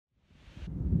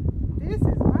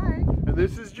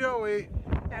This is Joey.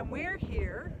 And we're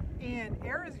here in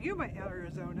Yuma,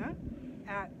 Arizona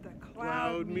at the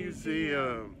Cloud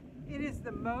Museum. It is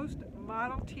the most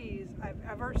Model Ts I've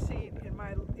ever seen in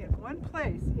one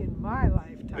place in my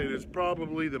lifetime. It is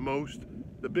probably the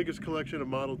biggest collection of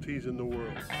Model Ts in the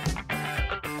world.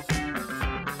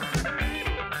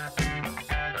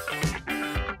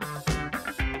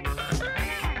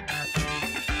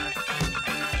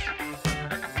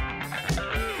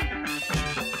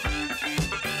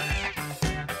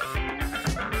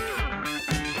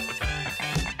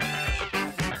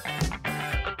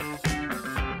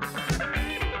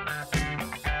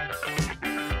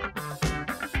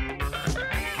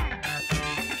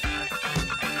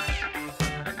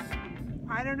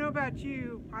 I don't know about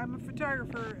you, I'm a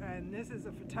photographer, and this is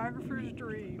a photographer's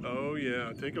dream. Oh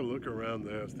yeah, take a look around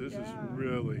this. This is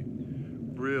really,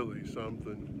 really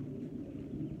something.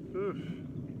 Oof.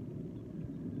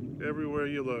 Everywhere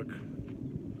you look,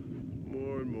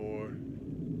 more and more.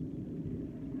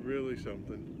 Really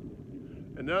something.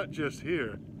 And not just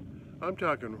here. I'm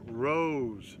talking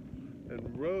rows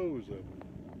and rows of them.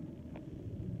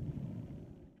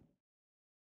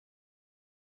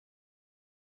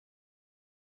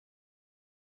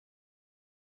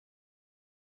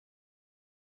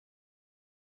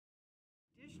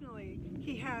 Additionally,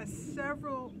 he has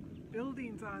several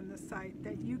buildings on the site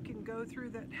that you can go through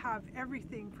that have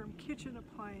everything from kitchen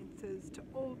appliances to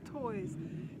old toys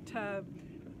to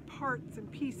parts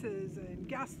and pieces and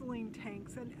gasoline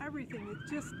tanks and everything.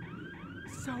 It's just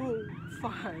so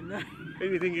fun.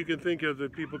 Anything you can think of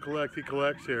that people collect, he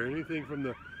collects here. Anything from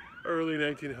the early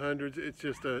 1900s, it's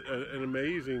just an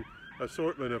amazing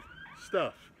assortment of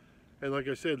stuff. And like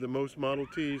I said, the most Model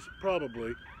Ts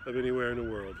probably of anywhere in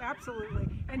the world. Absolutely.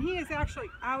 And he is actually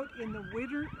out in the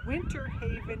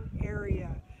Winterhaven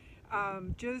area,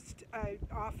 just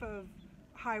off of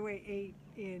Highway 8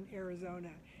 in Arizona.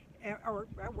 Or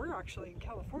we're actually in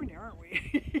California, aren't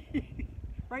we?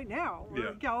 Right now, we're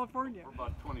in California. For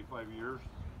about 25 years.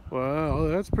 Wow,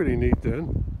 that's pretty neat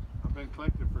then. I've been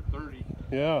collecting for 30.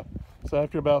 Yeah. So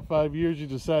after about 5 years, you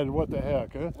decided, what the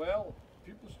heck, huh? Well,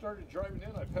 people started driving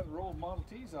in. I've had a roll of Model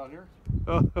Ts out here.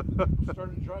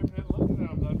 Started driving in, looking at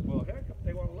them. I thought, well, heck, if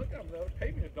they want to look at them, they'll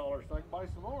pay me $1 so I can buy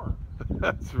some more.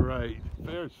 That's right.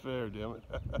 Fair's fair, damn it.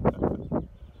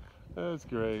 That's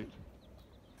great.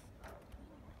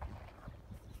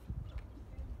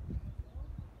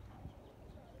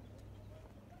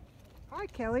 Hi,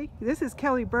 Kelly. This is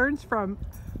Kelly Burns from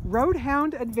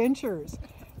Roadhound Adventures.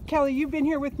 Kelly, you've been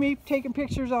here with me taking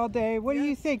pictures all day. What do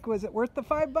you think? Was it worth the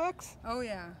 $5? Oh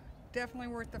yeah, definitely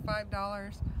worth the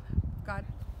 $5. Got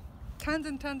tons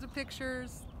and tons of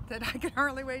pictures that I can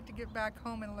hardly wait to get back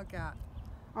home and look at.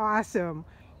 Awesome.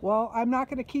 Well, I'm not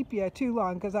going to keep you too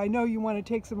long because I know you want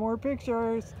to take some more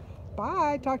pictures.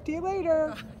 Bye. Talk to you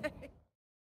later.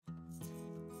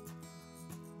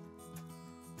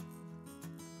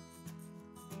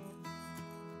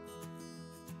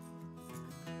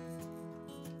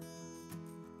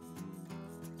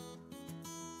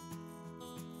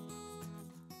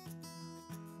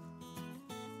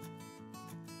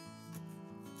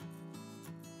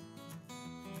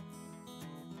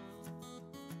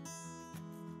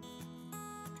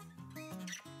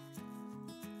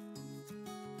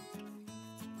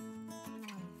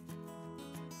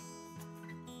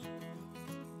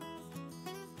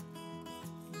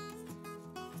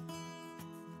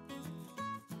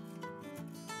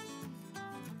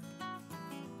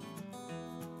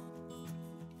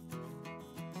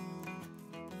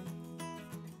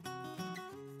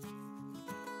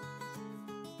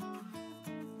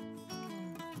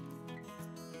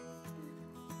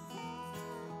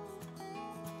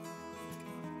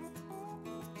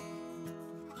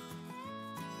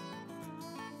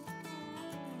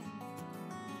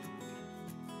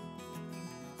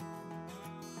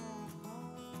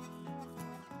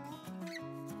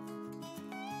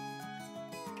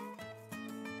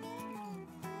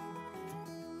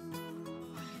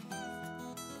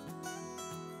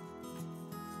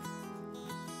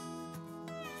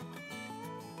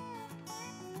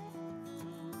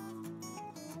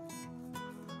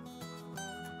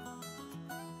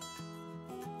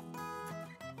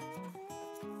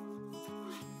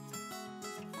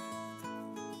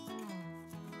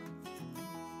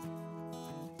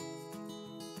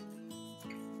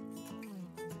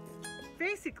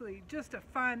 Basically, just a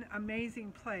fun,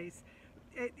 amazing place.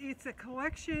 It's a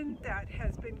collection that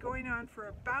has been going on for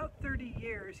about 30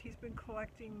 years. He's been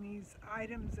collecting these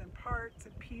items and parts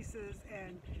and pieces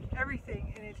and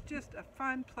everything, and it's just a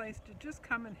fun place to just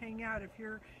come and hang out. If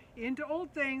you're into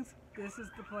old things, this is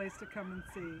the place to come and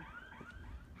see.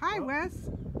 Hi, Wes.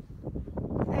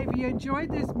 Have you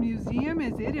enjoyed this museum?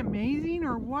 Is it amazing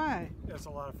or what? It's a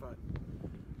lot of fun.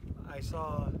 I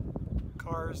saw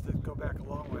cars that go back a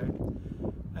long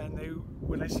way, and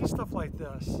when I see stuff like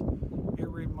this, it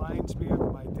reminds me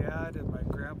of my dad and my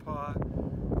grandpa,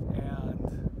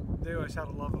 and they always had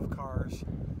a love of cars,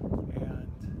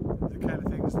 and the kind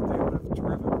of things that they would have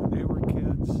driven when they were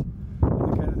kids,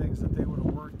 and the kind of things that they would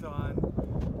have worked on,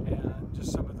 and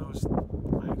just some of those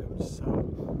items. So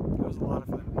it was a lot of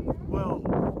fun. Well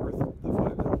worth the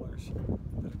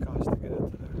 $5 that it cost to get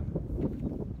into there.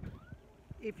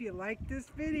 If you like this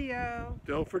video,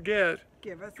 Don't forget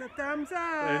give us a thumbs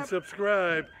up. and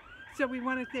subscribe. So we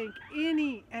want to thank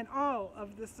any and all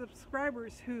of the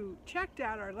subscribers who checked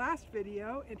out our last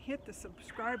video and hit the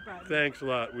subscribe button. Thanks a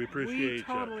lot. We appreciate you. We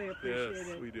totally appreciate yes,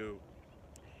 it. we do.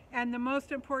 And the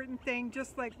most important thing,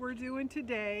 just like we're doing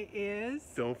today, is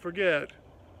Don't forget,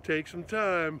 take some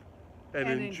time and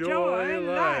enjoy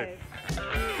life.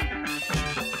 life.